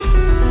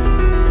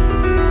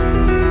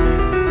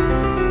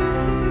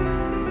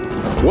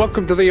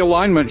Welcome to The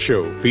Alignment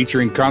Show,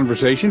 featuring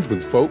conversations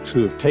with folks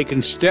who have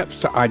taken steps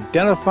to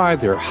identify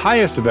their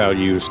highest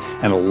values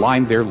and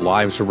align their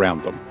lives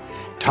around them.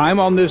 Time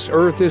on this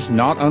earth is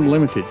not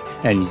unlimited,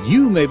 and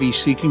you may be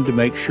seeking to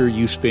make sure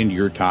you spend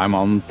your time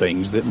on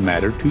things that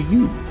matter to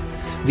you.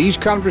 These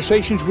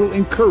conversations will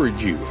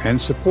encourage you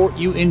and support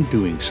you in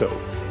doing so.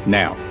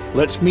 Now,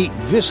 let's meet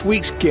this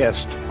week's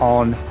guest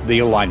on The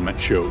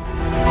Alignment Show.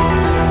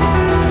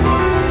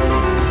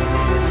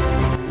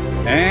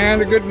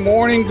 And good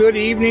morning, good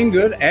evening,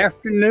 good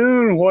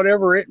afternoon,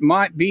 whatever it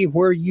might be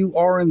where you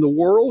are in the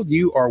world.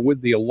 You are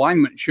with The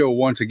Alignment Show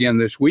once again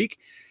this week,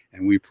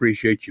 and we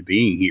appreciate you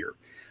being here.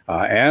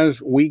 As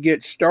we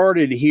get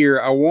started here,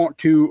 I want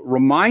to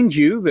remind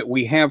you that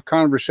we have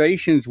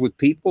conversations with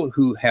people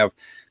who have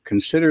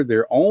considered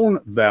their own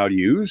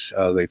values.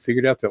 They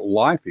figured out that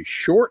life is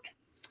short.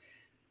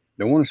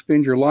 Don't want to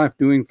spend your life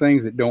doing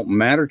things that don't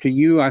matter to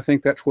you. I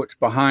think that's what's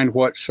behind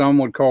what some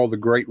would call the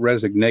great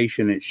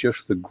resignation. It's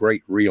just the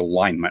great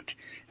realignment.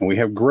 And we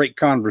have great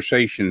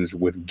conversations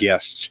with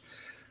guests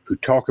who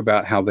talk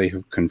about how they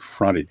have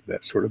confronted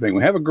that sort of thing.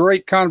 We have a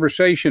great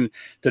conversation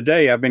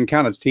today. I've been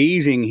kind of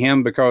teasing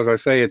him because I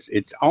say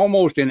it's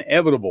almost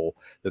inevitable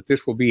that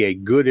this will be a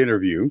good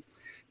interview,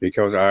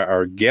 because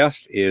our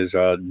guest is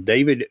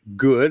David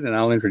Good, and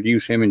I'll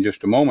introduce him in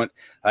just a moment.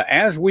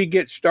 As we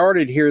get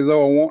started here,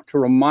 though, I want to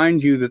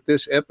remind you that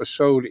this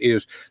episode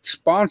is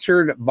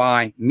sponsored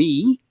by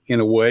me, in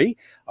a way.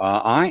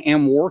 I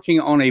am working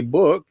on a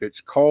book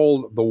that's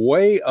called The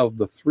Way of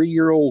the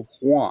 3-Year-Old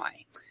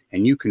Why,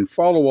 and you can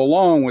follow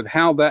along with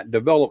how that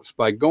develops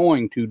by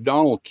going to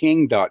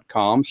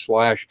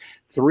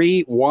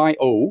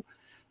donaldking.com/3YO.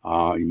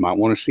 You might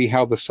want to see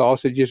how the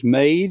sausage is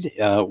made.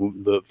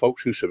 The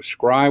folks who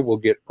subscribe will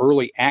get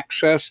early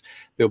access.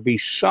 There'll be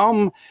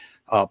some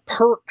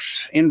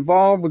perks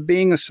involved with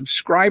being a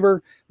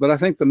subscriber, but I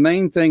think the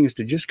main thing is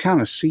to just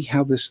kind of see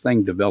how this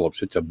thing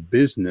develops. It's a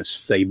business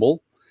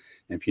fable.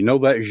 And if you know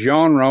that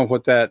genre,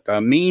 what that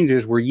means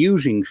is we're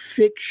using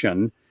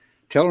fiction,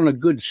 telling a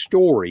good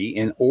story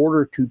in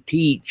order to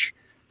teach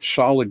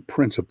solid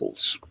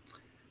principles.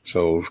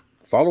 So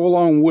follow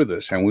along with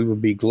us, and we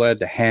would be glad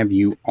to have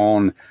you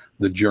on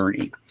the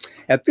journey.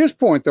 At this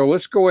point, though,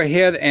 let's go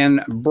ahead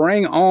and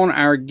bring on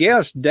our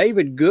guest.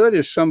 David Good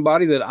is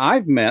somebody that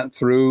I've met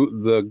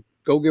through the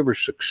Go-Giver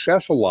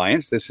Success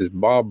Alliance. This is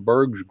Bob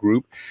Burg's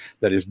group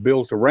that is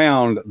built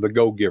around the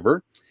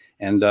Go-Giver.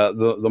 And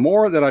the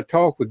more that I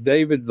talk with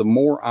David, the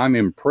more I'm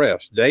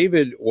impressed.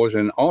 David was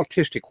an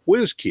autistic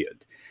whiz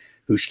kid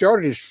who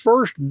started his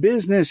first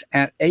business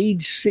at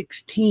age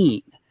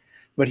 16.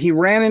 But he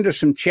ran into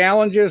some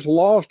challenges,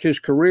 lost his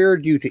career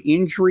due to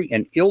injury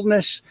and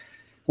illness.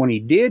 When he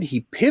did,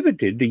 he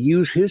pivoted to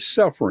use his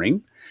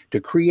suffering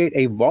to create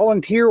a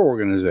volunteer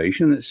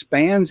organization that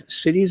spans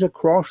cities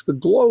across the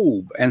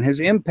globe and has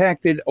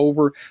impacted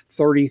over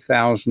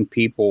 30,000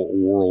 people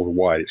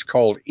worldwide. It's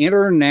called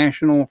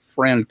International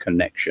Friend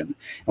Connection.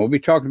 And we'll be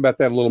talking about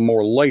that a little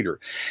more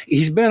later.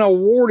 He's been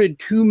awarded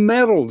 2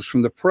 medals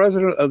from the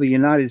President of the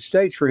United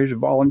States for his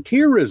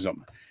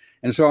volunteerism.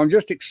 And so I'm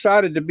just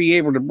excited to be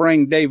able to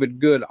bring David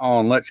Good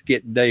on. Let's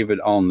get David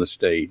on the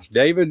stage.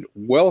 David,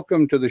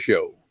 welcome to the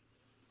show.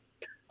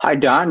 Hi,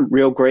 Don.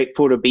 Real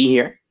grateful to be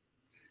here.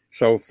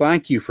 So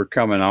thank you for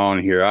coming on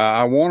here.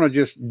 I want to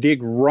just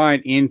dig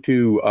right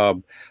into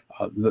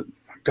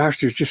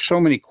there's just so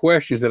many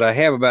questions that I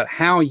have about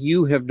how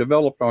you have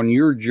developed on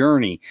your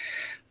journey.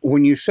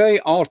 When you say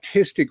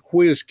autistic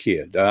whiz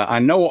kid, I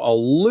know a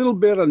little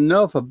bit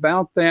enough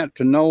about that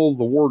to know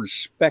the word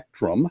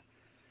spectrum.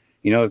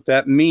 You know,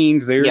 that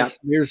means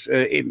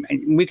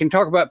we can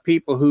talk about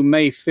people who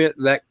may fit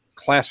that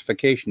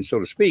classification, so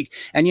to speak,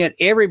 and yet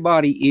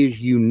everybody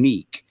is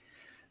unique.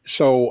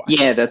 So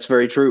yeah, that's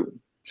very true.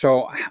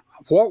 So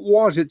what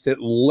was it that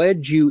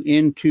led you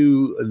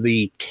into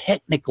the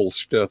technical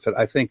stuff that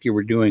I think you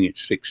were doing at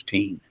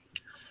 16?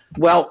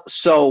 Well,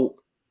 so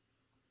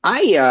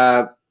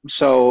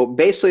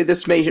basically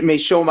this may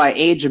show my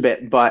age a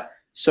bit, but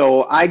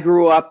so I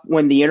grew up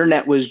when the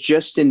internet was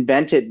just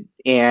invented,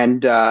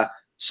 and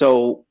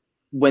so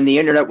when the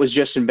internet was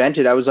just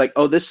invented, I was like,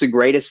 oh, this is the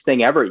greatest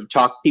thing ever. You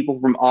talk to people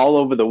from all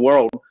over the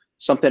world,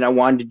 something I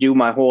wanted to do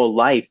my whole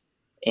life.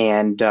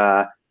 And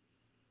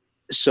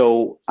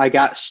so I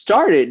got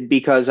started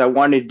because I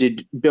wanted to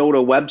build a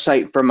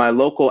website for my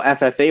local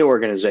FFA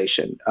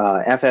organization.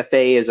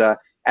 FFA is a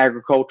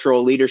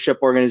agricultural leadership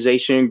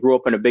organization. Grew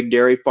up in a big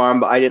dairy farm,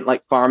 but I didn't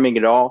like farming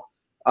at all.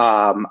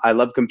 I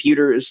love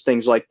computers,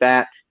 things like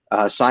that.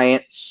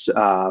 Science,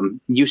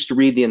 used to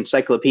read the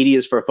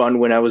encyclopedias for fun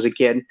when I was a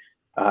kid,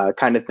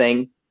 kind of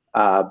thing.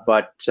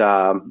 But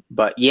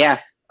yeah,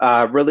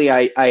 really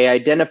I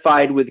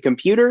identified with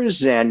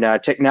computers and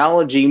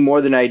technology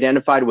more than I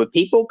identified with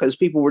people, because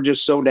people were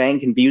just so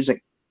dang confusing.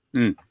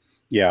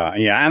 Yeah.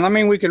 And I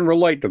mean, we can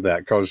relate to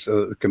that because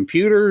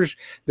computers,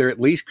 they're at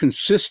least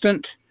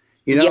consistent.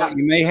 You know,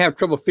 you may have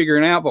trouble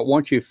figuring out, but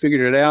once you've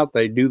figured it out,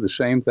 they do the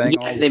same thing.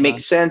 Yeah, they make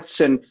sense.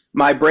 And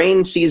my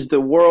brain sees the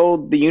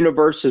world, the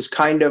universe is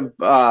kind of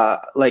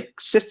like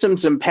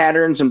systems and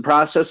patterns and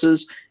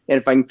processes.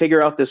 And if I can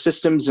figure out the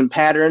systems and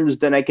patterns,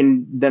 then I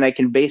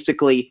can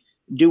basically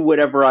do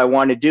whatever I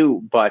want to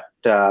do. But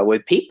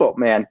with people,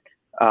 man,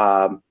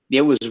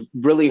 it was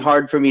really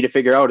hard for me to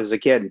figure out as a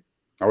kid.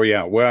 Oh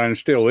yeah, well, and it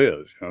still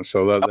is. You know,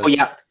 so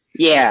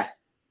yeah.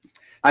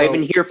 I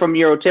even hear from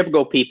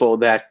neurotypical people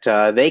that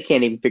they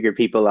can't even figure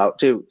people out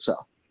too. So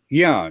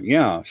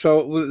yeah.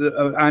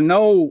 So I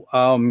know,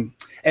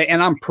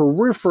 and I'm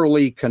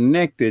peripherally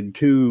connected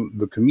to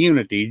the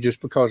community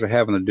just because of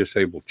having a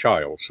disabled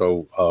child.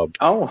 So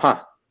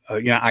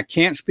I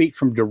can't speak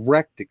from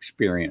direct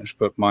experience,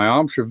 but my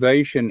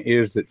observation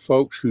is that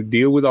folks who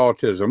deal with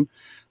autism,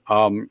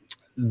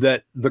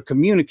 that the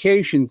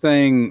communication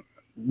thing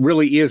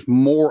really is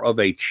more of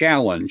a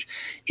challenge.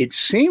 It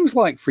seems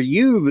like for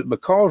you that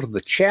because of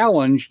the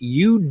challenge,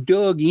 you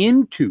dug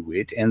into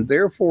it, and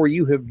therefore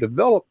you have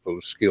developed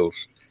those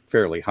skills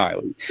fairly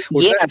highly.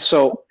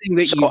 Something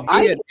that you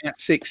did at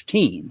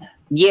 16?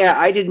 Yeah,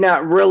 I did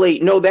not really.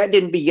 No, that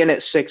didn't begin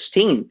at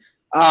 16.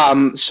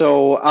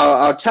 So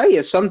I'll tell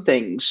you some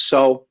things.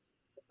 So,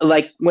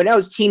 like when I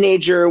was a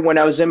teenager, when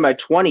I was in my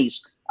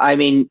 20s, I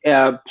mean,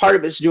 part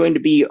of it's doing to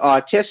be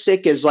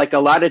autistic is like a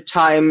lot of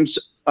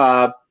times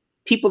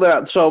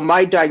so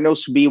my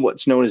diagnosis would be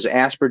what's known as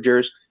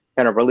Asperger's,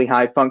 kind of really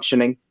high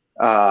functioning,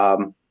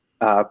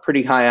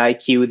 pretty high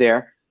IQ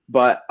there.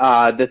 But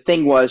the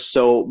thing was,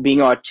 so being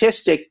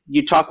autistic,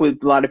 you talk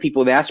with a lot of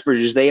people with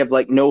Asperger's, they have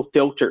like no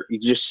filter. You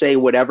just say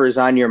whatever is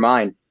on your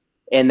mind.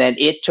 And then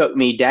it took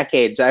me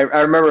decades. I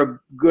remember a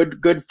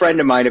good friend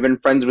of mine, I've been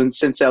friends with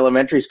since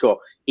elementary school.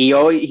 He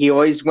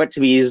always went to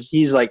me,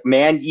 he's like,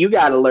 man, you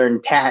got to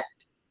learn tact.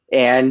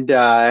 And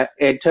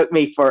it took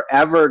me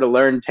forever to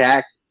learn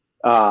tact.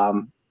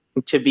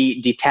 To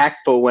be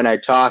detactful when I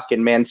talk,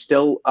 and man,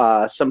 still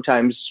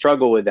sometimes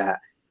struggle with that.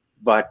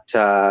 But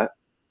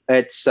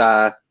it's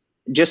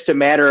just a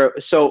matter.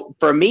 So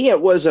for me, it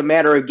was a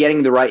matter of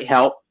getting the right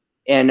help.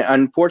 And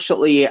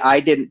unfortunately, I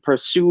didn't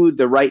pursue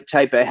the right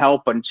type of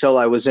help until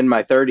I was in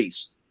my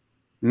 30s.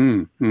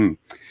 Mm-hmm.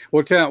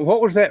 Well,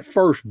 what was that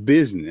first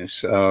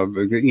business?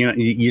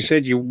 You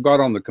said you got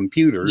on the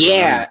computer.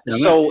 Yeah,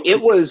 so it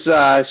was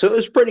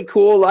pretty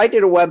cool. I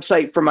did a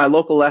website for my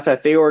local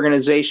FFA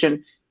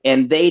organization,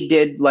 and they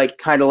did like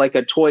kind of like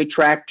a toy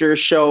tractor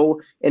show.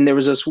 And there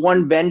was this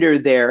one vendor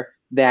there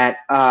that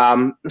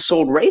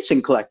sold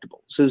racing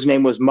collectibles. His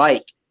name was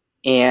Mike,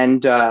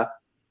 and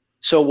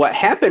so what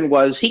happened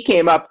was he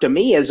came up to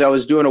me as I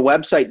was doing a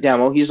website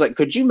demo. He's like,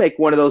 "Could you make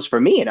one of those for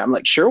me?" And I'm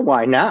like, "Sure,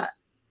 why not?"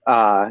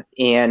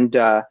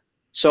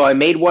 So I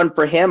made one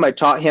for him. I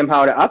taught him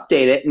how to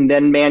update it. And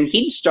then, man,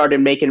 he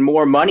started making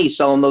more money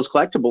selling those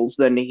collectibles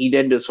than he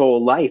did his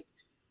whole life.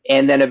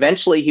 And then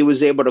eventually he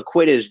was able to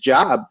quit his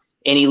job,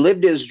 and he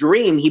lived his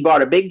dream. He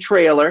bought a big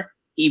trailer.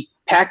 He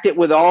packed it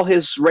with all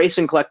his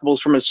racing collectibles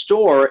from his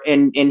store,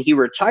 and he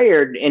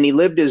retired, and he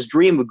lived his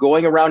dream of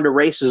going around to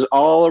races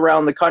all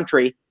around the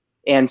country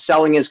and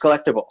selling his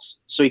collectibles.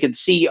 So he could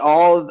see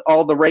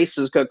all the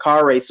races,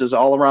 car races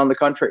all around the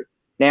country,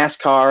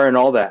 NASCAR and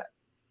all that.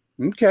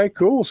 Okay,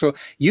 cool. So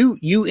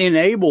you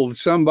enabled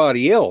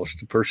somebody else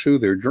to pursue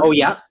their dream. Oh,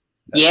 yeah.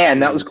 Yeah,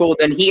 and that was cool.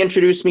 Then he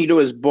introduced me to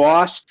his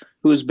boss,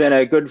 who's been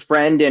a good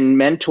friend and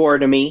mentor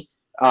to me.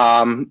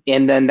 And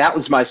then that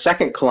was my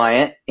second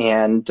client,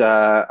 and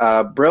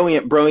a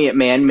brilliant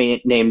man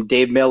named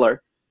Dave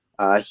Miller.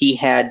 He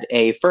had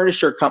a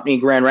furniture company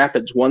in Grand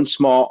Rapids, one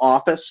small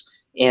office,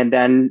 and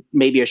then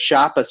maybe a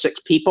shop of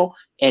 6 people.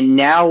 And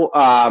now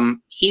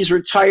he's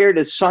retired.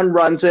 His son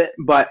runs it,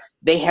 but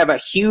they have a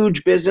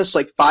huge business,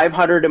 like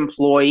 500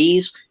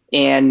 employees.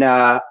 And,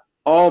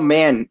 oh,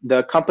 man,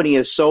 the company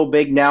is so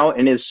big now.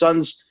 And his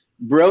son's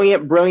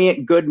brilliant,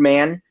 good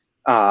man.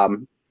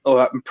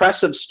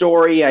 Impressive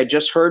story I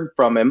just heard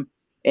from him.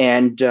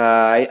 And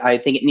I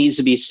think it needs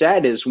to be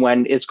said is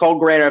when it's called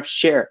Grand Rapids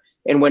Share.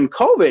 And when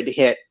COVID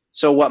hit,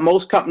 so what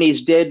most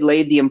companies did,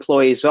 laid the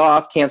employees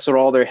off, canceled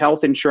all their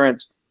health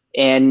insurance.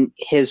 And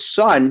his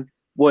son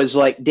was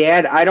like,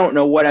 "Dad, I don't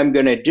know what I'm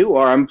going to do.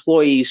 Our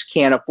employees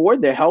can't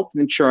afford their health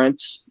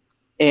insurance,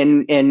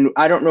 and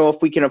I don't know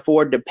if we can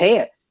afford to pay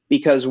it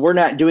because we're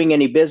not doing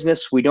any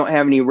business. We don't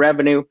have any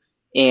revenue."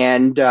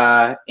 And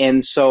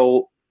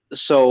so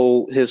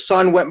his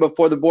son went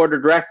before the board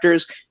of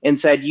directors and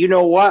said, "You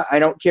know what? I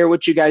don't care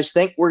what you guys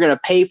think. We're going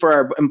to pay for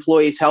our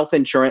employees' health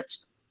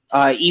insurance,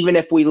 even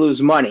if we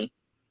lose money."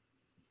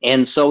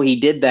 And so he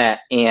did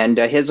that, and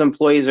his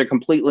employees are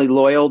completely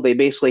loyal. They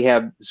basically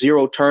have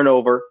zero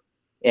turnover,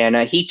 and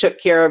he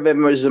took care of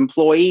his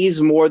employees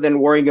more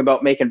than worrying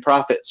about making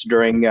profits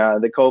during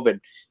the COVID.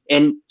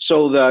 And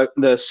so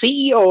the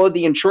CEO of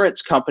the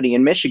insurance company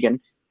in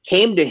Michigan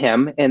came to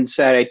him and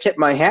said, "I tip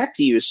my hat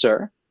to you,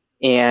 sir,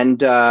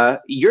 and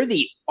you're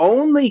the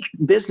only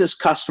business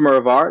customer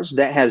of ours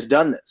that has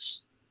done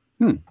this."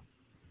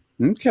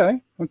 Okay.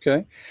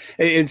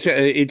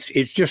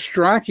 It's just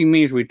striking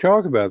me as we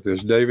talk about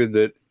this, David,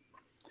 that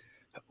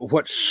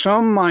what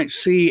some might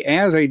see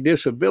as a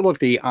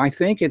disability, I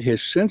think it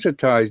has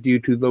sensitized you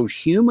to those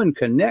human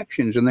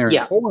connections and their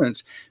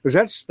importance,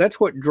 because that's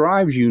what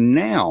drives you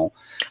now.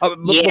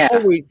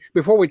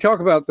 Before we talk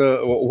about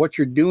what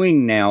you're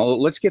doing now,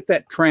 let's get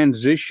that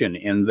transition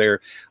in there.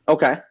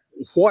 Okay.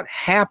 What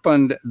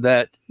happened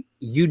that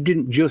you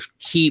didn't just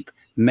keep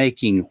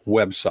making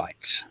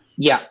websites?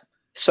 Yeah.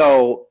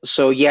 So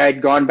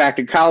I'd gone back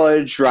to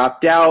college,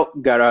 dropped out,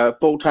 got a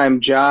full-time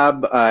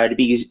job to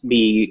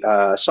be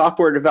a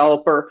software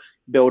developer,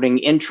 building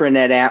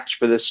intranet apps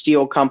for the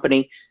steel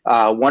company.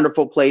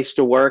 Wonderful place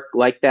to work,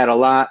 like that a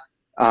lot.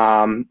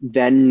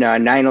 Then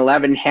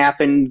 9/11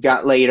 happened,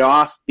 got laid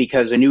off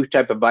because a new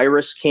type of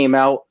virus came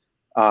out.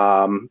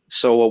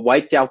 So it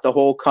wiped out the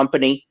whole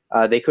company.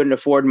 They couldn't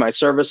afford my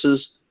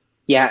services.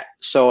 Yeah,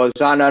 so I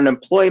was on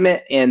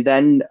unemployment, and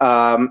then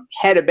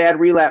had a bad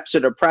relapse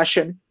of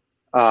depression.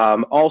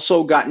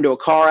 Also got into a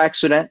car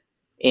accident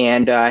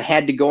and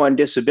had to go on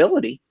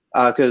disability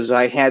because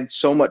I had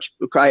so much.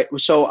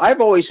 So I've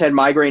always had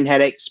migraine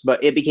headaches,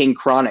 but it became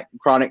chronic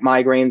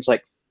migraines,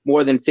 like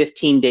more than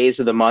 15 days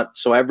of the month.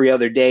 So every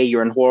other day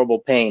you're in horrible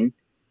pain.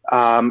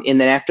 And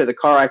then after the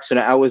car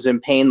accident, I was in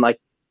pain like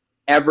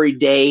every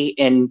day,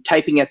 and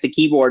typing at the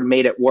keyboard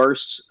made it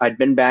worse. I'd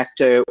been back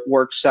to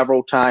work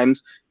several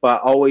times,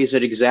 but always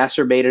it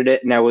exacerbated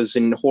it. And I was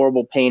in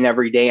horrible pain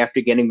every day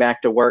after getting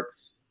back to work.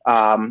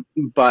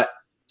 But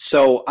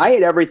so I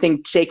had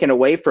everything taken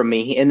away from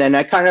me, and then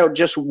I kind of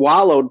just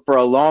wallowed for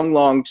a long,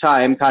 long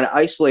time, kind of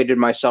isolated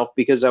myself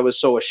because I was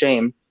so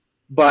ashamed.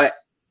 But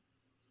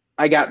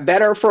I got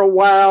better for a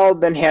while,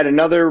 then had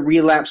another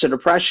relapse of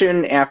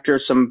depression after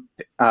some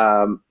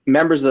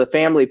members of the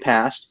family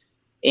passed.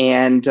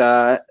 And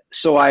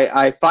so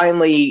I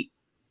finally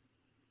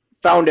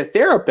found a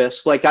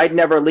therapist. Like, I'd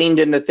never leaned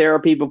into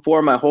therapy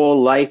before my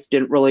whole life,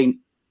 didn't really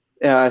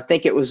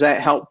think it was that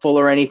helpful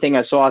or anything.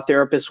 I saw a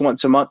therapist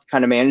once a month,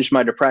 kind of manage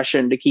my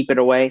depression to keep it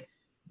away.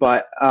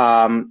 But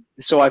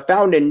so I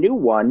found a new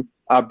one,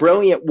 a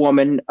brilliant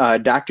woman,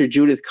 Dr.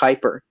 Judith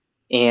Kuiper,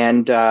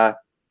 and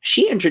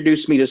she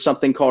introduced me to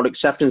something called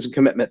acceptance and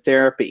commitment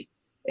therapy.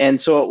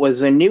 And so it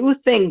was a new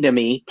thing to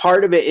me.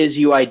 Part of it is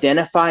you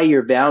identify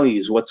your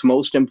values, what's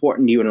most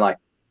important to you in life.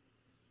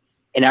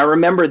 And I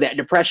remember that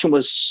depression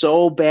was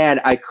so bad,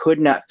 I could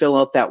not fill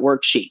out that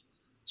worksheet.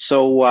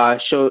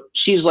 So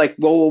she's like,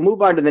 well, we'll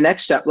move on to the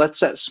next step. Let's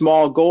set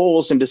small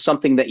goals into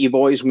something that you've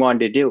always wanted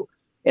to do.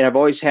 And I've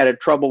always had a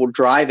trouble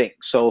driving.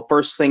 So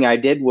first thing I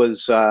did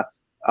was I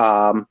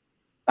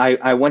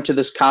went to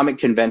this comic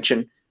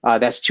convention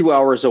that's 2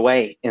 hours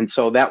away. And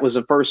so that was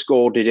the first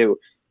goal to do.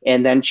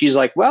 And then she's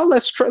like, well,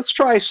 let's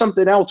try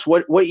something else.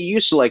 What you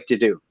used to like to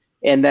do?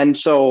 And then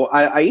so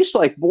I used to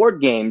like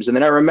board games. And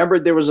then I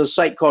remembered there was a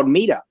site called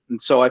Meetup.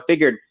 And so I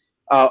figured,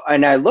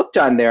 and I looked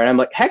on there and I'm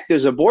like, heck,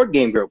 there's a board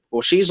game group.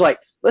 Well, she's like,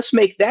 let's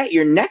make that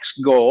your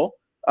next goal.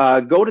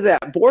 Go to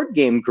that board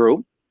game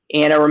group.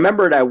 And I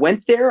remembered I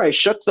went there. I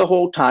shook the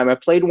whole time. I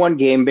played one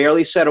game,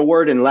 barely said a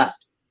word, and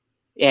left.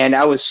 And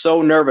I was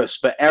so nervous.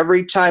 But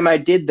every time I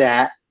did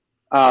that,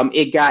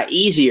 it got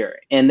easier.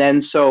 And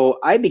then so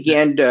I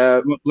began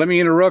to. Let me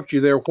interrupt you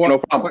there. No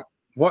problem.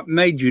 What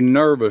made you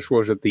nervous?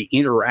 Was it the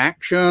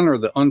interaction or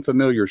the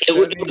unfamiliar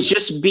setting? It was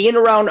just being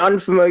around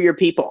unfamiliar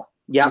people.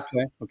 Yeah.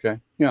 Okay.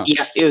 Yeah.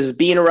 Yeah, it was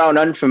being around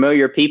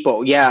unfamiliar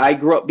people. Yeah, I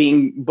grew up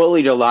being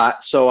bullied a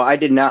lot, so I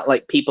did not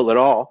like people at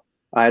all,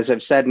 as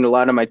I've said in a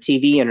lot of my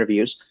TV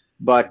interviews.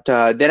 But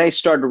then I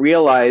started to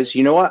realize,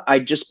 you know what?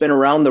 I'd just been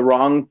around the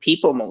wrong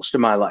people most of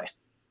my life.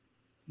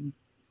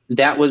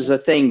 That was the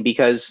thing,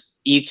 because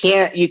you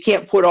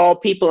can't put all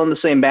people in the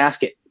same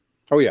basket.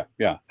 Oh yeah.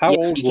 How old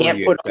were you? You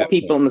can't put all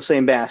people in the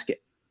same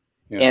basket.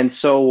 Yeah. And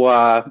so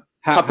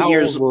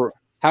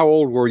how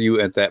old were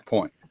you at that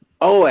point?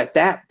 Oh, at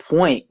that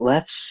point,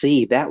 let's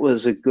see. That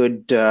was a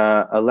good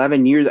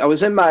 11 years. I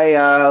was in my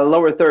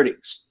lower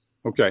 30s.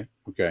 Okay.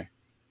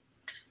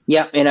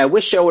 Yeah, and I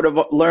wish I would have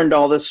learned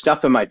all this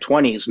stuff in my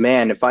 20s.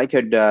 Man, if I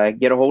could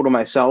get a hold of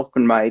myself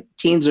in my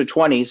teens or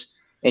 20s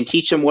and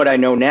teach them what I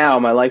know now,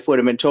 my life would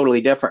have been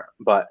totally different.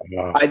 But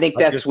I think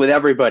that's with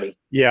everybody.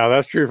 Yeah,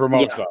 that's true for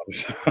most of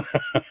us.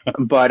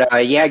 But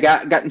I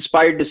got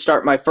inspired to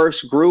start my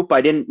first group.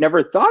 I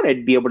never thought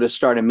I'd be able to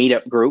start a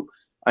meetup group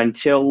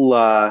until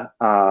so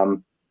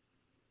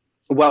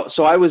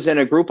I was in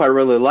a group I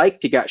really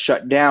liked. It got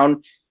shut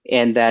down,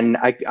 and then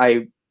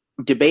I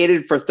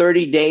debated for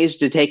 30 days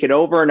to take it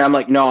over, and I'm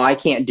like, no, I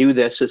can't do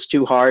this. It's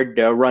too hard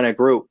to run a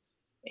group,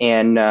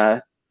 and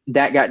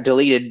that got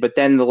deleted. But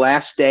then the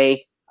last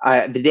day,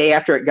 the day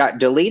after it got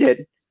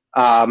deleted,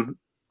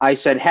 I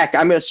said, heck,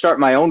 I'm going to start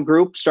my own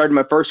group. Started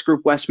my first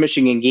group, West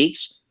Michigan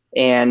Geeks,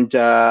 and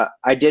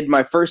I did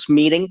my first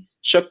meeting,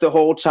 shook the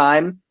whole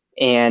time,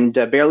 and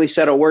barely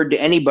said a word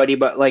to anybody,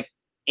 but like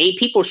 8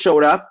 people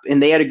showed up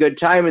and they had a good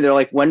time, and they're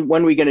like, when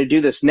are we going to do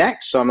this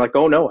next? So I'm like,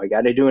 oh no, I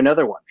got to do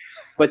another one.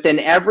 But then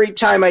every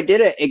time I did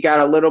it, it got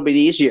a little bit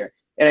easier.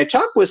 And I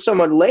talked with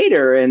someone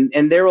later, and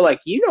they were like,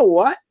 you know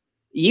what?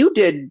 You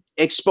did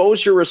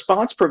exposure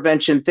response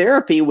prevention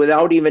therapy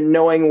without even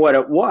knowing what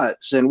it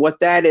was. And what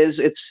that is,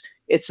 it's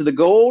it's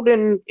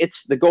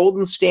the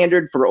golden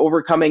standard for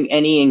overcoming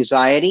any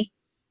anxiety,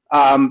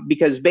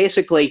 because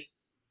basically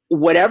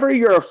whatever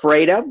you're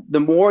afraid of, the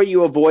more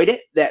you avoid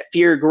it, that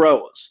fear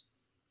grows.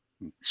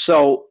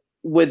 So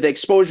with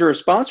exposure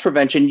response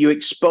prevention, you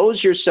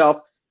expose yourself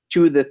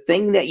to the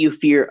thing that you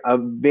fear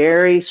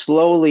very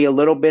slowly, a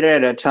little bit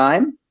at a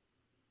time,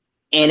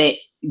 and it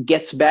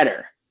gets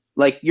better.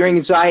 Like your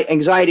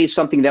anxiety is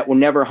something that will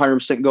never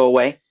 100% go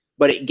away,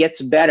 but it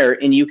gets better,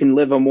 and you can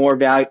live a more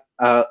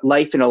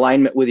life in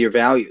alignment with your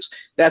values.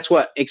 That's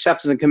what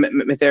acceptance and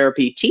commitment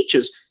therapy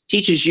teaches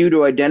you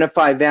to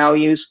identify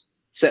values,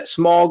 set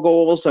small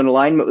goals in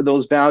alignment with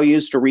those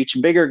values to reach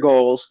bigger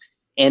goals,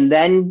 and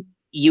then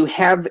you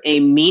have a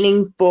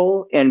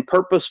meaningful and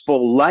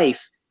purposeful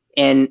life.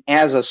 And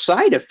as a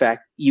side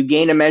effect, you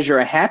gain a measure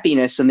of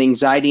happiness, and the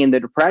anxiety and the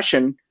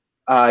depression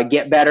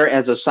get better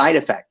as a side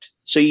effect.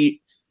 So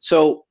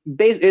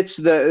it's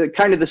the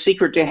kind of the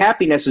secret to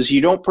happiness is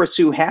you don't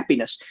pursue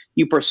happiness.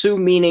 You pursue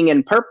meaning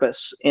and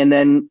purpose, and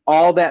then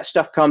all that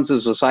stuff comes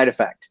as a side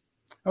effect.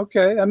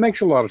 Okay, that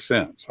makes a lot of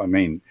sense. I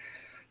mean,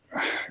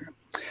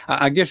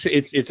 I guess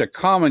it's a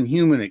common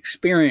human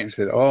experience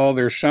that,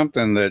 there's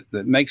something that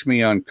makes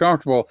me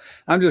uncomfortable.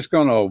 I'm just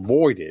going to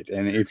avoid it.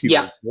 And if you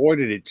avoid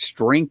it, it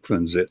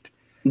strengthens it.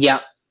 Yeah.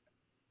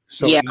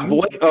 So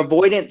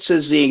avoidance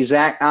is the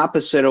exact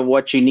opposite of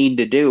what you need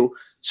to do.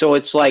 So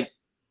it's like,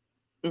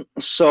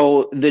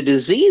 so the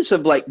disease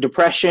of like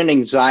depression,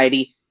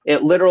 anxiety,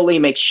 it literally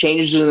makes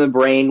changes in the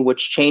brain,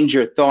 which change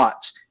your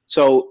thoughts.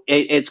 So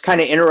it's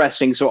kind of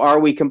interesting. So are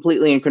we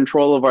completely in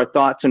control of our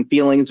thoughts and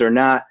feelings or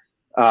not?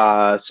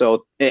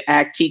 So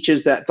ACT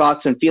teaches that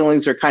thoughts and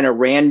feelings are kind of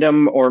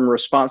random or in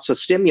response to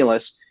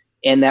stimulus,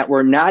 and that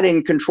we're not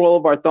in control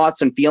of our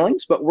thoughts and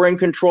feelings, but we're in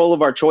control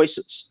of our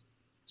choices.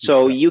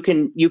 So you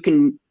can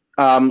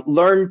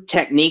learn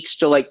techniques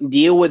to like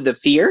deal with the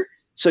fear.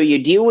 So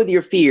you deal with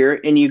your fear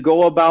and you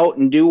go about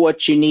and do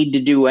what you need to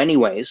do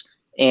anyways.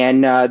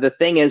 And the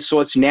thing is, so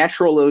it's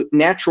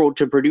natural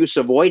to produce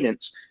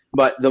avoidance,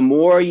 but the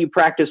more you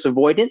practice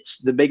avoidance,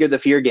 the bigger the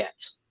fear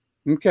gets.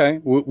 Okay.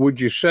 Would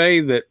you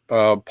say that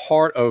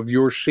part of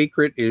your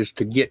secret is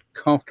to get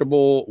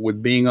comfortable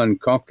with being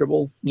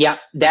uncomfortable? Yeah,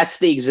 that's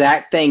the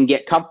exact thing.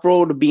 Get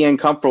comfortable to be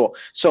uncomfortable.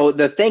 So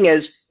the thing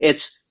is,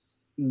 it's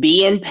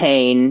be in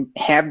pain,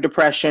 have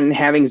depression,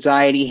 have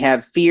anxiety,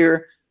 have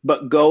fear,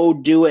 but go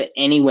do it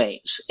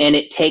anyways. And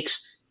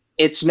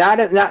it's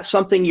not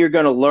something you're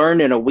going to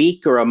learn in a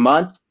week or a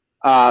month.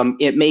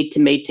 It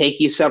may take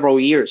you several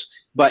years,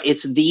 but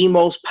it's the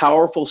most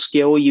powerful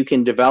skill you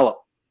can develop.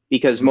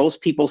 Because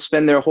most people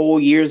spend their whole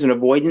years in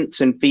avoidance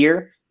and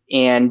fear,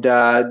 and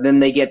then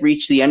they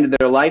reach the end of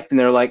their life, and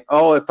they're like,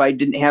 "Oh, if I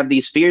didn't have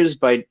these fears,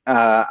 but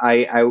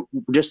I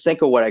just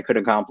think of what I could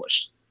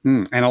accomplish."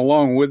 And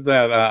along with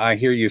that, I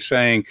hear you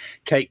saying,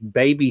 take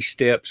baby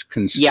steps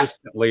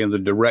consistently in the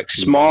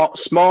direction.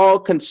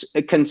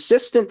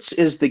 Consistence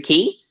is the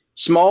key.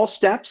 Small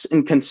steps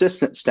and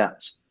consistent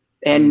steps,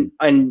 and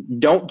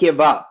don't give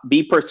up.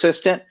 Be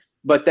persistent.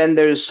 But then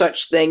there's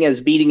such thing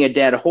as beating a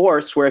dead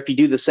horse, where if you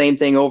do the same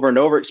thing over and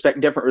over, expect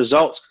different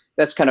results.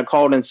 That's kind of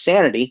called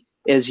insanity.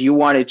 Is you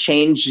want to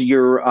change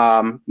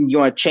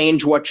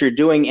what you're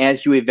doing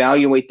as you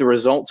evaluate the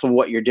results of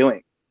what you're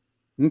doing.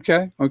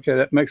 Okay,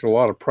 that makes a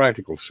lot of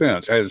practical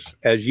sense,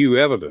 as you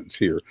evidence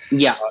here.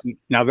 Yeah.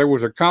 Now there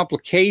was a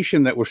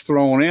complication that was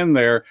thrown in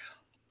there.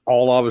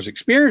 All of us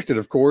experienced it,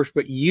 of course,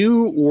 but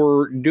you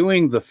were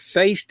doing the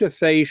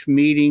face-to-face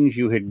meetings.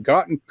 You had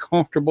gotten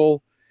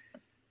comfortable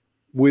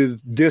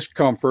with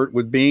discomfort,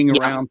 with being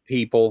around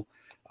people.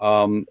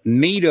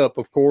 Meetup,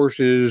 of course,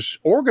 is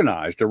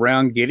organized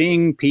around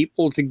getting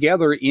people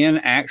together in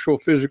actual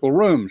physical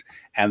rooms.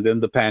 And then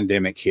the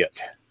pandemic hit.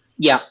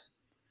 Yeah.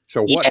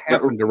 So what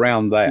happened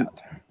around that?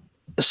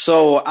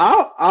 So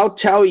I'll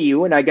tell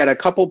you, and I got a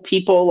couple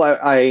people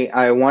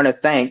I want to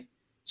thank.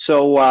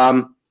 So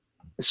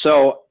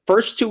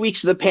first 2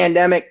 weeks of the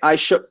pandemic, I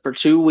shook for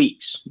 2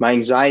 weeks. My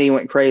anxiety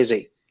went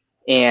crazy,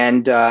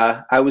 and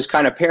I was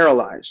kind of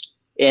paralyzed.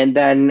 And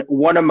then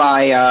one of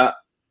my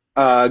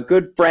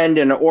good friend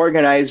and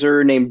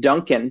organizer named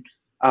Duncan,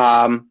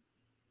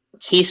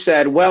 he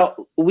said,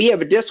 well, we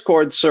have a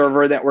Discord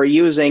server that we're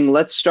using.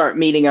 Let's start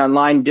meeting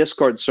online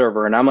Discord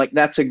server. And I'm like,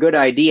 that's a good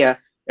idea.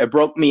 It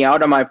broke me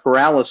out of my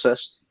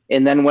paralysis.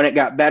 And then when it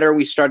got better,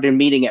 we started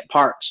meeting at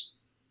parks.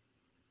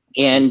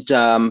 And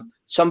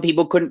some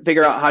people couldn't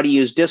figure out how to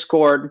use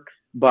Discord,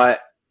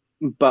 but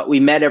we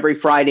met every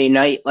Friday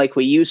night like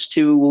we used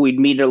to. We'd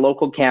meet at a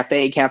local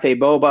cafe, Cafe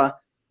Boba.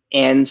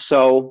 And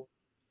so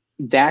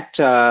that,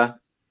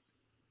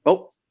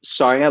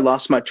 sorry, I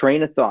lost my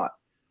train of thought.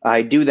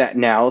 I do that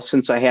now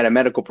since I had a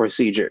medical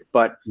procedure.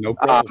 But no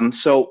problem.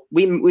 So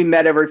we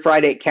met every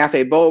Friday at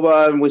Cafe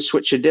Boba, and we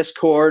switched to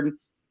Discord,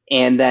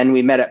 and then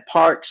we met at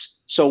parks.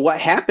 So what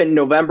happened,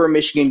 November,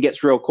 Michigan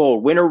gets real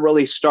cold. Winter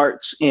really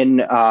starts in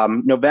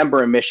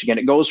November in Michigan.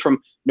 It goes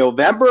from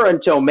November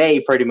until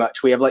May pretty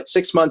much. We have like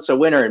 6 months of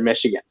winter in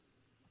Michigan.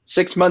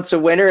 6 months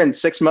of winter and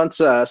 6 months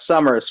of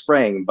summer,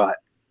 spring. But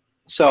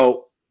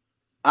so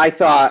I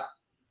thought,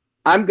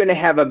 I'm going to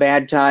have a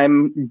bad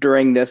time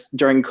during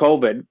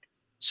COVID.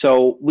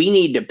 So we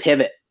need to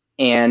pivot.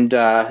 And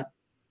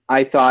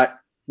I thought,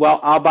 well,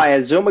 I'll buy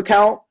a Zoom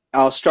account.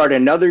 I'll start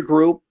another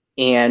group,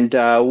 and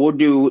we'll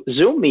do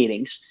Zoom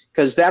meetings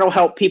because that'll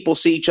help people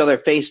see each other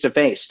face to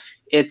face.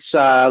 It's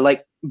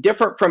like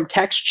different from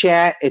text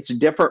chat. It's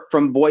different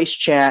from voice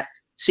chat.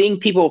 Seeing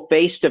people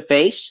face to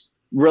face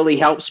really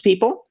helps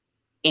people.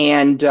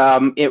 And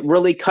it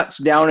really cuts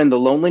down in the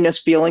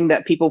loneliness feeling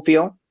that people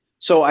feel.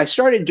 So I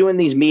started doing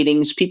these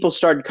meetings. People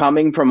started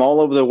coming from all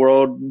over the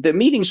world. The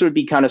meetings would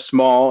be kind of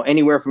small,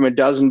 anywhere from a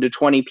dozen to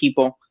 20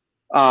 people.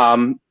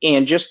 And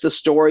just the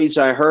stories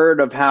I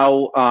heard of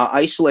how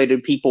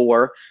isolated people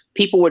were.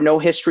 People with no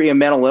history of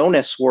mental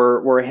illness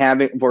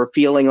were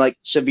feeling like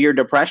severe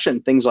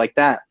depression, things like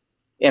that.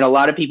 And a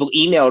lot of people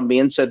emailed me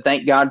and said,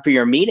 "Thank God for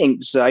your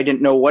meetings. I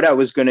didn't know what I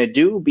was going to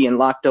do being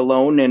locked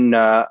alone in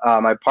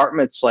my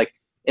apartments, like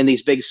in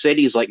these big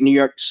cities like New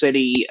York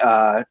City,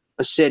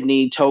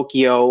 Sydney,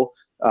 Tokyo,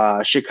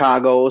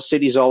 Chicago,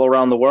 cities all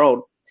around the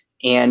world."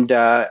 And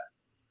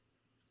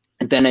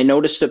then I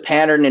noticed a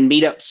pattern in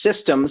meetup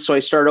systems. So I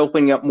started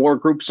opening up more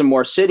groups in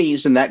more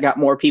cities, and that got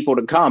more people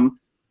to come.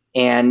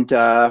 And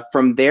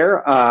from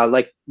there,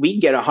 like we'd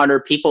get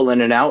 100 people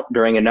in and out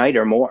during a night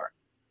or more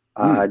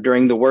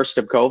during the worst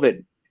of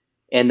COVID.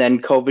 And then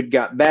COVID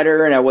got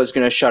better, and I was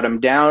going to shut them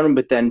down.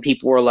 But then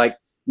people were like,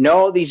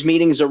 "No, these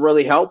meetings are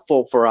really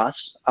helpful for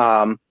us."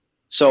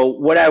 So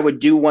what I would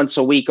do once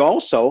a week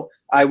also,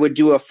 I would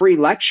do a free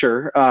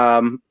lecture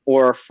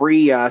or a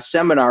free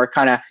seminar,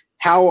 kind of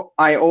how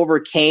I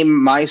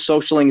overcame my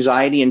social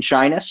anxiety and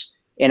shyness.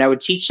 And I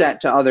would teach that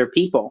to other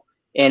people.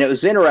 And it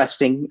was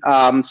interesting.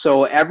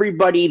 So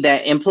everybody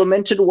that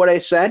implemented what I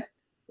said,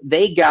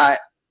 they got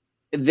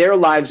their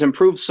lives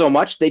improved so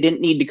much they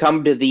didn't need to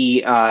come to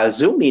the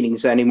Zoom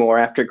meetings anymore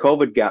after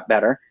COVID got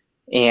better.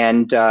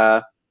 And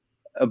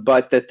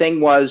but the thing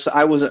was,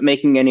 I wasn't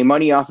making any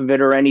money off of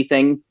it or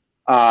anything.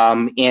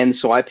 And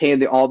so I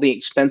paid all the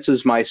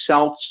expenses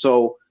myself.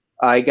 So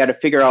I got to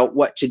figure out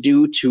what to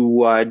do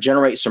to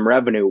generate some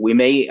revenue.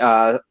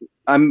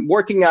 I'm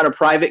working on a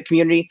private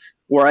community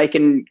where I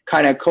can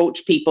kind of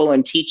coach people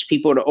and teach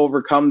people to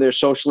overcome their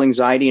social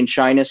anxiety and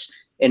shyness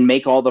and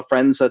make all the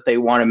friends that they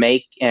want to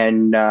make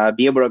and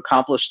be able to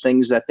accomplish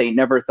things that they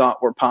never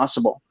thought were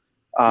possible.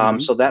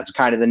 So that's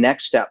kind of the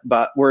next step,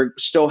 but we're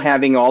still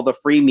having all the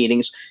free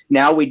meetings.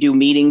 Now we do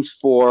meetings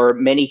for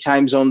many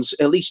time zones,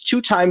 at least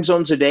 2 time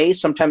zones a day,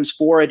 sometimes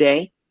 4 a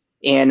day.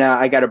 And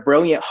I got a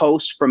brilliant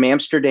host from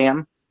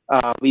Amsterdam.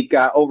 We've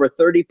got over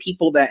 30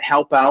 people that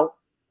help out,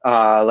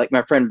 like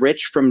my friend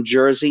Rich from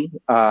Jersey,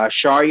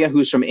 Sharia,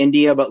 who's from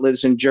India but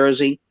lives in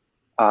Jersey.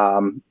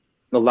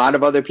 A lot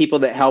of other people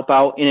that help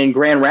out. And in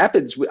Grand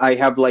Rapids, I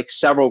have like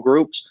several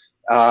groups.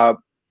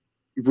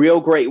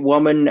 Real great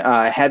woman,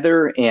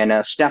 Heather,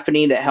 and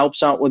Stephanie that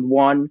helps out with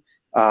one.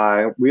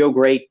 Real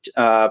great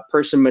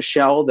person,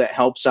 Michelle, that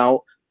helps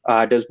out,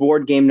 does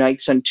board game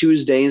nights on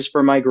Tuesdays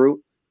for my group.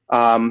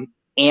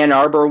 Ann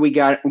Arbor, we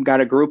got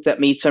a group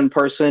that meets in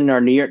person.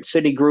 Our New York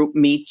City group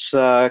meets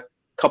a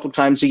couple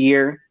times a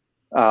year,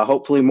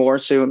 hopefully more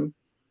soon.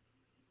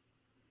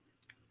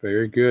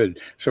 Very good.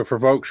 So for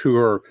folks who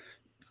are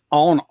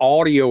on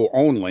audio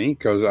only,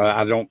 because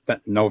I don't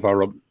know if I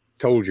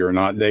told you or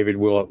not, David,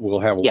 we'll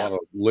have a lot of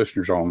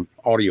listeners on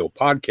audio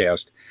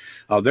podcast.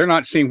 They're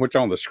not seeing what's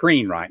on the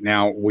screen right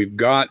now. We've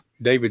got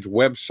David's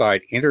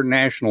website,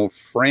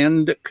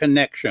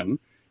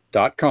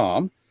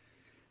 internationalfriendconnection.com.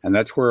 And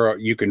that's where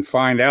you can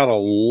find out a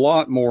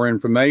lot more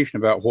information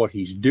about what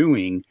he's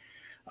doing.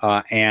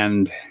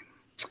 And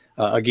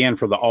again,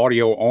 for the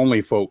audio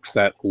only folks,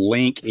 that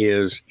link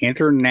is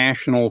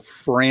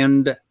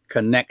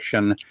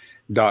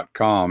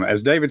internationalfriendconnection.com.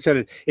 As David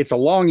said, it's a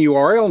long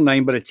URL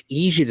name, but it's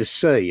easy to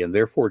say, and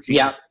therefore it's easy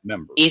to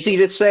remember. Easy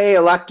to say,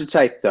 a lot to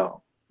type,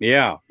 though.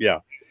 Yeah.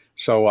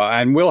 So,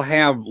 and we'll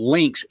have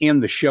links in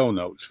the show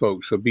notes,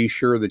 folks. So be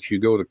sure that you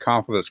go to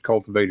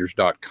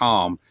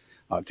confidencecultivators.com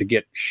to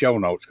get show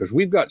notes, because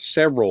we've got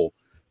several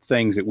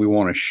things that we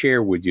want to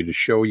share with you to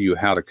show you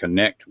how to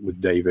connect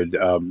with David.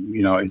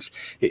 It's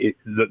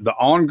the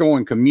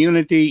ongoing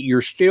community.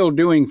 You're still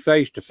doing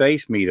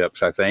face-to-face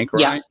meetups, I think,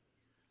 right? Yeah.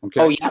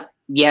 Okay. Oh, yeah.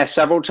 Yeah,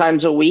 several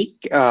times a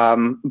week.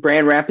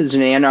 Grand Rapids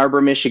and Ann Arbor,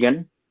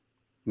 Michigan.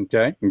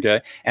 Okay.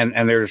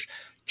 And there's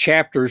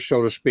chapters,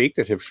 so to speak,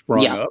 that have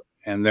sprung up.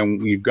 And then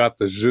we've got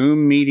the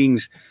Zoom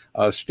meetings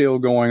still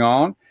going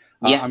on.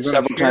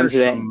 Several times a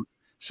day.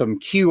 Some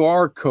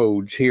QR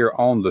codes here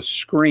on the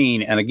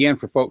screen. And again,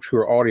 for folks who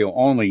are audio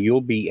only,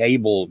 you'll be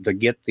able to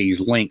get these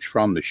links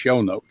from the show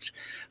notes.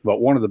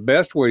 But one of the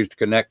best ways to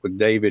connect with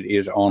David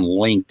is on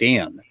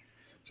LinkedIn.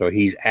 So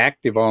he's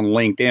active on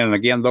LinkedIn. And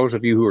again, those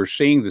of you who are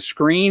seeing the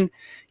screen,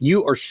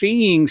 you are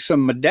seeing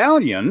some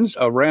medallions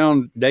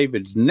around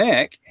David's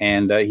neck,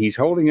 and he's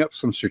holding up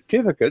some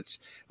certificates.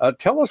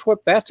 Tell us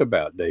what that's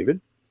about,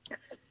 David.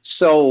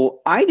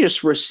 So I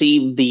just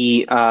received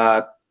the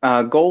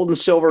gold and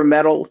silver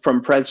medal from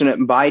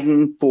President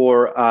Biden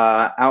for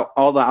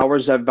all the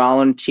hours I've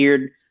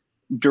volunteered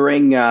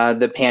during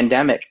the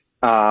pandemic.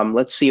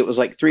 let's see, it was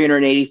like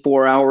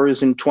 384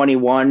 hours in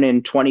 21,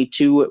 and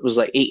 22 it was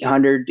like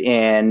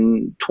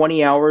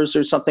 820 hours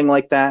or something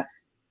like that.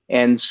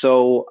 And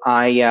so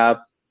I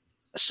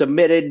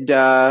submitted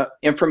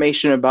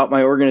information about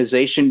my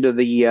organization to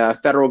the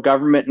federal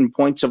government and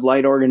Points of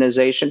Light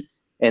organization,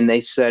 and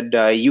they said,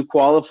 you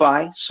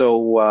qualify,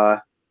 so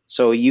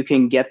you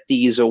can get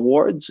these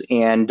awards.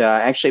 And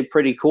actually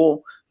pretty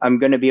cool, I'm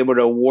going to be able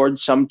to award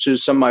some to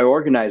some of my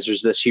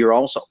organizers this year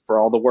also for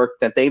all the work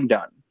that they've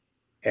done.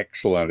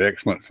 Excellent,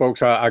 excellent.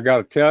 Folks, I got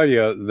to tell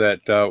you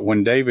that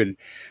when David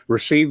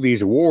received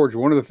these awards,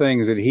 one of the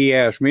things that he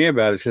asked me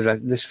about, is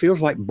this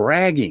feels like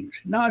bragging.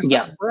 No, it's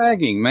not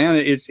bragging, man.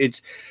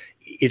 It's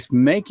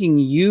making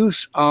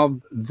use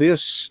of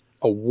this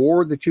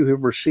award that you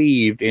have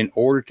received in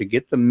order to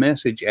get the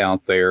message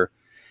out there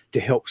to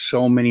help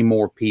so many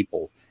more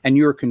people. And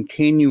you're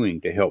continuing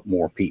to help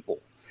more people.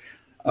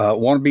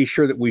 Want to be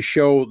sure that we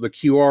show the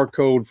QR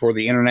code for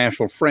the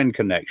International Friend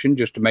Connection,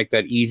 just to make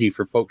that easy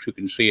for folks who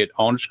can see it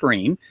on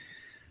screen.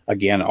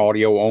 Again,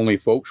 audio only,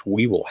 folks,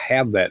 we will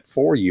have that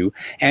for you.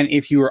 And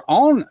if you are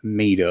on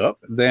Meetup,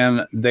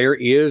 then there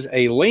is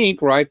a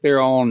link right there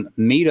on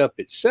Meetup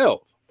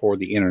itself for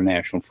the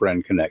International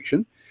Friend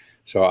Connection.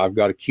 So I've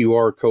got a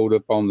QR code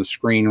up on the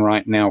screen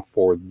right now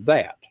for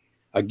that.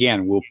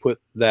 Again, we'll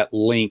put that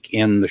link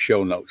in the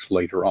show notes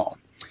later on.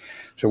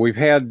 So we've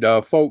had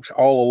folks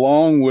all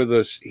along with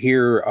us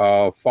here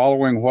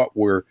following what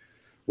we're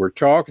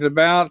talking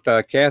about.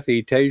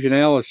 Kathy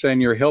Tajanel is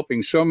saying you're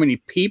helping so many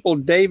people.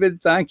 David,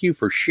 thank you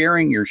for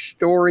sharing your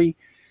story.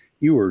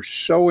 You were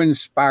so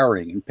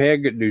inspiring. And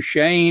Peg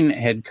Duchesne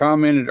had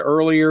commented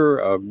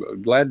earlier,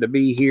 glad to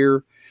be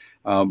here.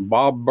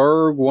 Bob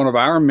Berg, one of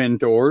our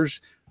mentors,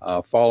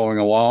 following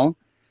along.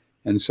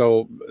 And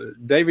so,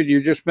 David,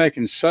 you're just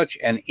making such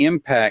an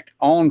impact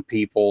on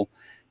people.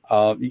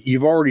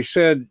 You've already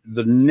said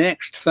the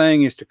next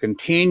thing is to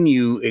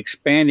continue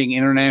expanding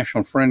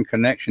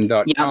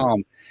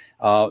internationalfriendconnection.com.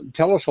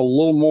 Tell us a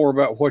little more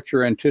about what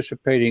you're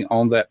anticipating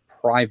on that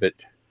private.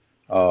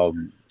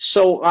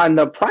 So on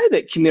the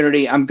private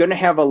community, I'm going to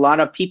have a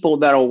lot of people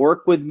that'll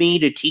work with me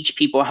to teach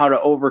people how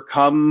to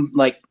overcome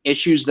like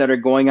issues that are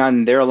going on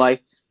in their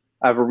life.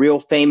 I have a real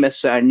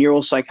famous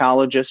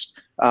neuropsychologist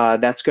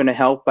that's going to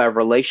help. I have a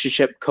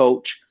relationship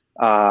coach.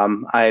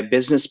 I have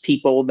business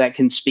people that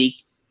can speak.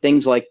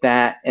 Things like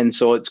that. And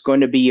so it's going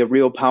to be a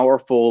real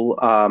powerful,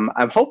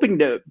 I'm hoping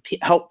to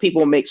help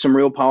people make some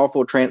real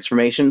powerful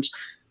transformations.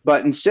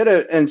 But instead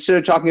of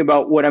talking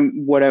about what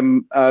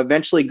I'm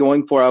eventually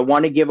going for, I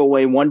want to give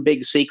away one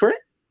big secret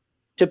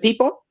to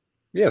people.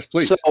 Yes,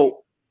 please.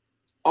 So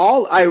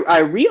I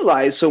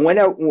realized, so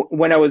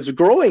when I was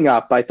growing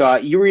up, I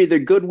thought you were either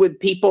good with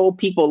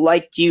people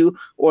liked you,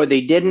 or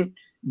they didn't.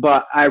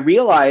 But I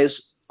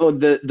realized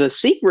the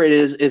secret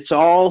is it's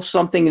all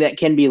something that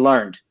can be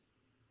learned.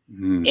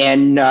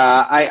 And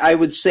I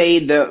would say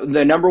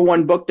the number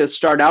one book to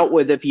start out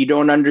with if you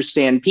don't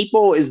understand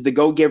people is The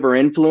Go-Giver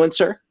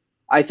Influencer.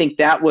 I think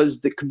that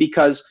was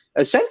because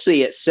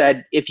essentially it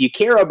said if you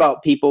care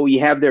about people, you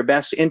have their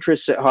best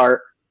interests at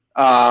heart.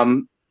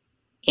 And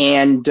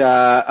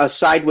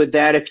aside with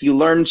that, if you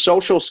learn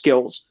social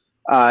skills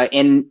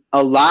and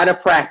a lot of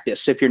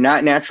practice, if you're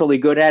not naturally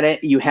good at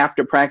it, you have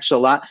to practice a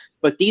lot.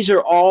 But these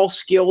are all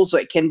skills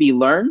that can be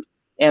learned.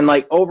 And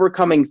like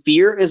overcoming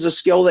fear is a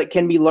skill that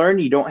can be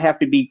learned. You don't have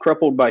to be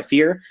crippled by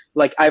fear.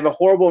 Like I have a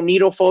horrible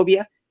needle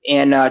phobia,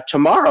 and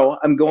tomorrow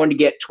I'm going to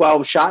get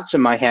 12 shots in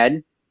my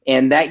head,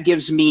 and that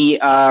gives me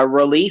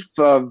relief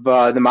of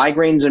the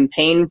migraines and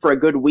pain for a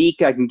good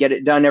week. I can get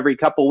it done every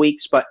couple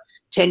weeks. But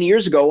 10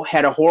 years ago,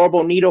 had a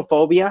horrible needle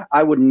phobia,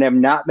 I would have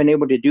not been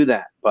able to do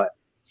that. But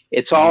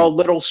it's all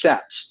little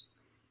steps.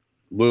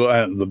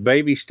 The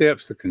baby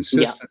steps, the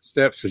consistent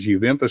steps, as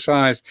you've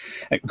emphasized.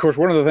 And of course,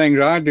 one of the things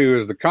I do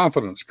as the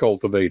confidence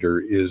cultivator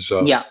is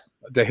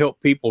to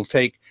help people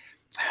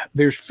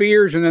there's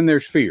fears and then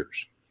there's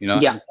fears.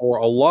 And for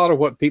a lot of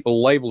what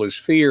people label as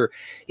fear,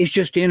 it's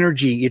just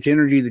energy. It's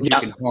energy that you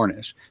can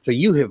harness. So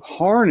you have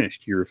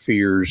harnessed your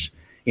fears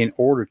in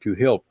order to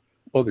help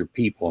other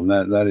people, and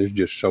that is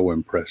just so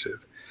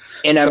impressive.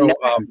 And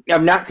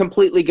I've not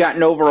completely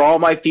gotten over all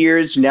my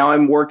fears. Now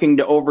I'm working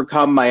to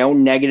overcome my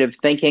own negative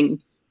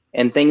thinking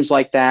and things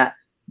like that.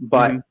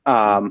 But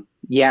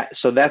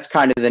so that's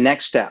kind of the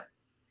next step.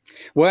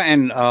 Well,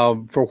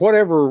 and for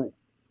whatever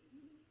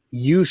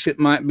use it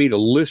might be to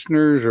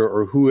listeners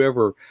or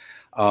whoever,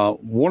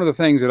 one of the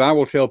things that I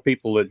will tell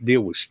people that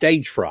deal with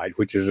stage fright,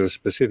 which is a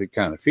specific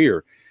kind of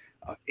fear,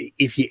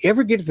 if you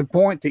ever get to the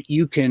point that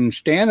you can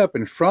stand up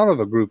in front of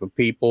a group of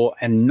people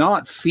and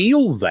not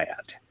feel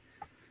that,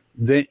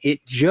 then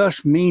it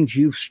just means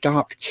you've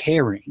stopped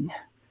caring.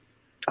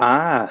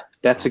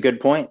 That's a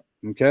good point.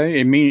 Okay.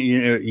 I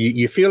mean,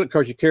 you feel it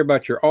because you care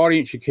about your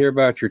audience, you care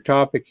about your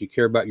topic, you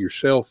care about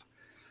yourself.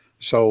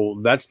 So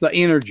that's the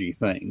energy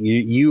thing.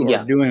 You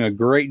are doing a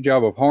great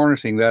job of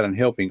harnessing that and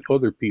helping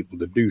other people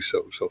to do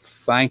so. So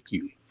thank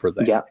you for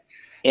that. Yeah.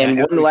 And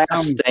one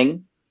last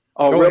thing.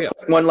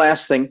 One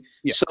last thing.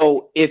 Yeah.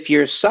 So if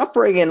you're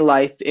suffering in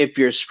life, if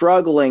you're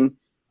struggling,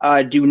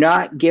 do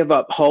not give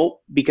up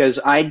hope, because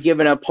I'd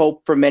given up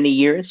hope for many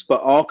years,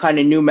 but all kind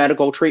of new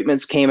medical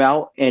treatments came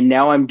out, and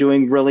now I'm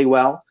doing really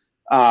well.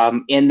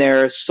 And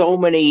there are so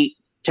many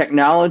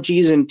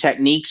technologies and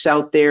techniques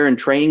out there and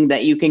training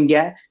that you can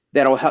get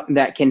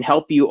that can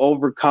help you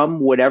overcome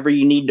whatever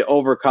you need to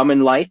overcome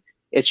in life.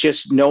 It's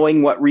just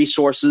knowing what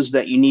resources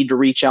that you need to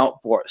reach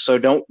out for. So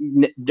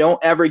don't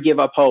ever give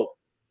up hope.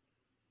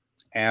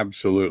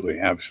 Absolutely.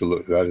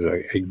 Absolutely. That is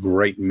a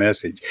great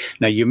message.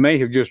 Now, you may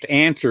have just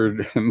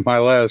answered my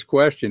last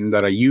question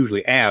that I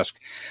usually ask.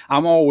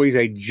 I'm always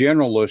a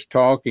generalist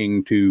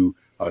talking to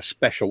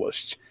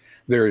specialists.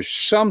 There is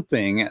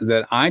something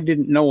that I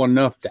didn't know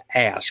enough to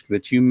ask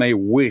that you may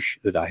wish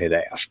that I had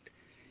asked.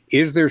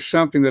 Is there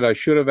something that I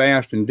should have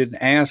asked and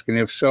didn't ask? And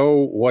if so,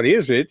 what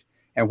is it?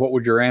 And what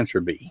would your answer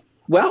be?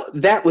 Well,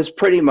 that was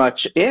pretty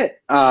much it.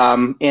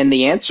 And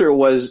the answer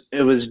was,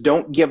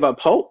 don't give up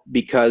hope,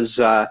 because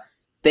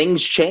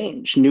things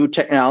change. New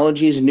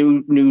technologies,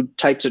 new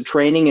types of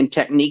training and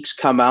techniques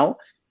come out,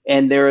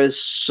 and there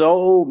is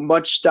so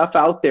much stuff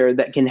out there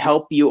that can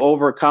help you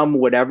overcome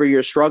whatever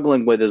you're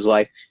struggling with in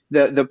life.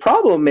 The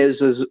problem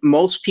is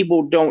most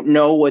people don't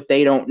know what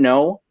they don't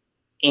know,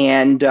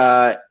 and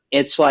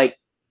it's like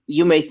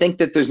you may think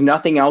that there's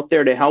nothing out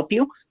there to help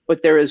you,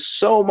 but there is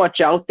so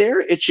much out there.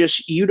 It's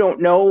just you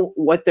don't know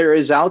what there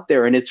is out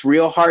there, and it's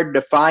real hard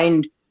to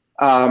find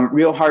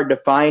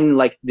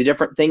like the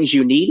different things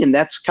you need. And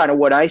that's kind of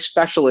what I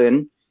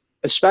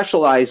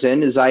specialize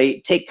in is I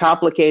take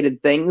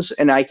complicated things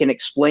and I can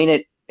explain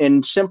it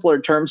in simpler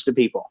terms to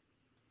people.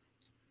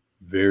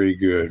 Very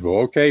good. Well,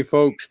 okay,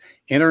 folks,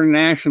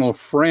 International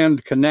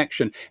Friend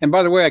Connection. And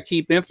by the way, I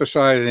keep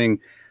emphasizing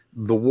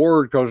the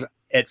word because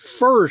at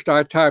first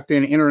I typed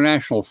in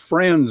International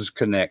Friends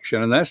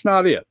Connection, and that's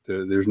not it.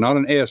 There's not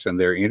an S in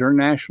there.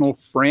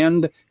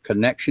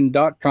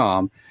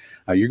 InternationalFriendConnection.com.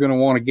 You're going to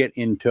want to get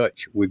in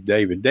touch with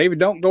David. David,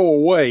 don't go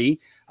away.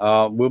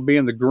 We'll be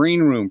in the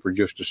green room for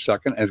just a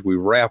second as we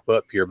wrap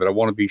up here, but I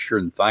want to be sure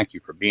and thank you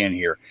for being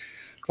here.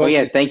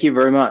 Folks, thank you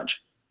very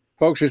much.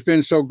 Folks, it's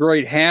been so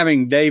great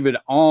having David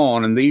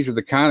on, and these are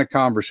the kind of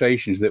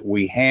conversations that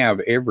we have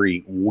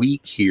every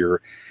week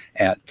here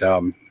at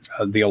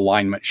the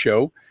Alignment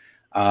Show.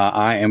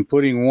 I am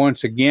putting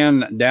once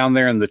again down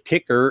there in the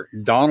ticker,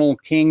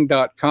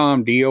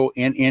 DonnellKing.com,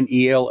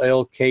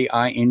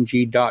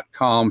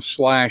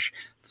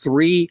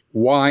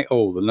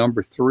 DonnellKing.com/3YO, the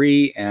number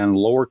 3 and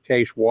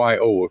lowercase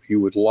YO, if you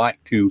would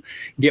like to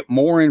get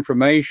more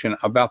information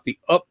about the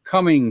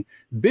upcoming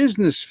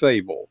business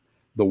fable,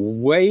 the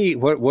way,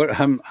 what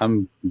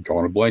I'm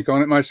drawing a blank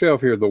on it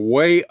myself here, the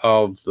way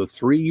of the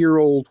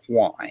 3-year-old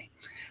why.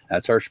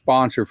 That's our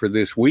sponsor for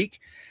this week.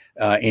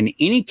 In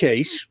any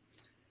case,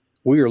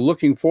 we are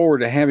looking forward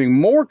to having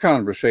more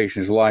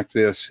conversations like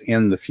this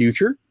in the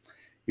future.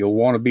 You'll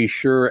want to be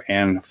sure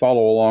and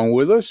follow along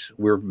with us.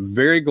 We're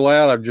very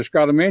glad. I've just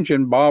got to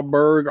mention Bob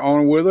Berg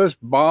on with us.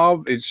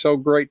 Bob, it's so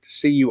great to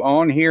see you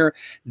on here.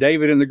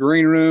 David in the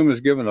green room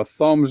has given a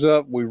thumbs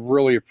up. We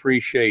really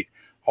appreciate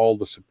all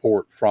the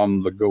support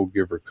from the Go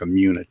Giver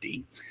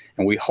community.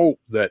 And we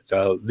hope that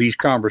these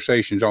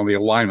conversations on the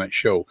Alignment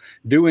Show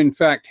do, in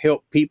fact,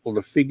 help people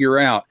to figure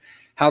out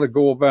how to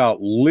go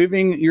about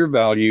living your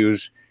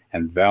values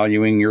and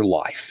valuing your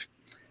life.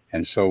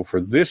 And so for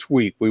this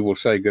week, we will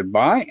say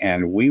goodbye,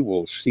 and we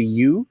will see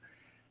you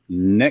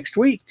next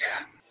week.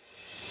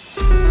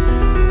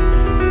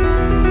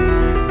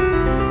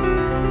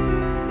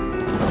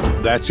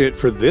 That's it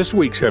for this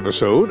week's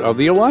episode of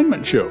The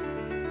Alignment Show.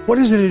 What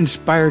has it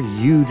inspired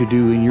you to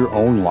do in your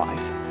own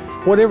life?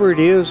 Whatever it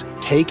is,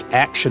 take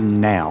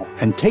action now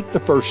and take the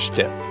first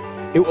step.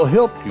 It will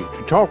help you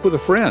to talk with a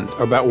friend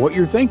about what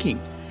you're thinking.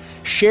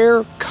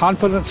 Share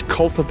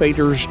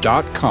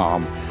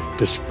ConfidenceCultivators.com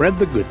to spread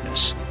the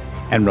goodness.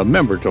 And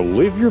remember to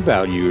live your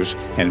values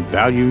and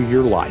value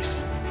your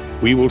life.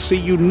 We will see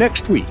you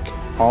next week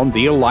on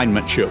The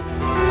Alignment Show.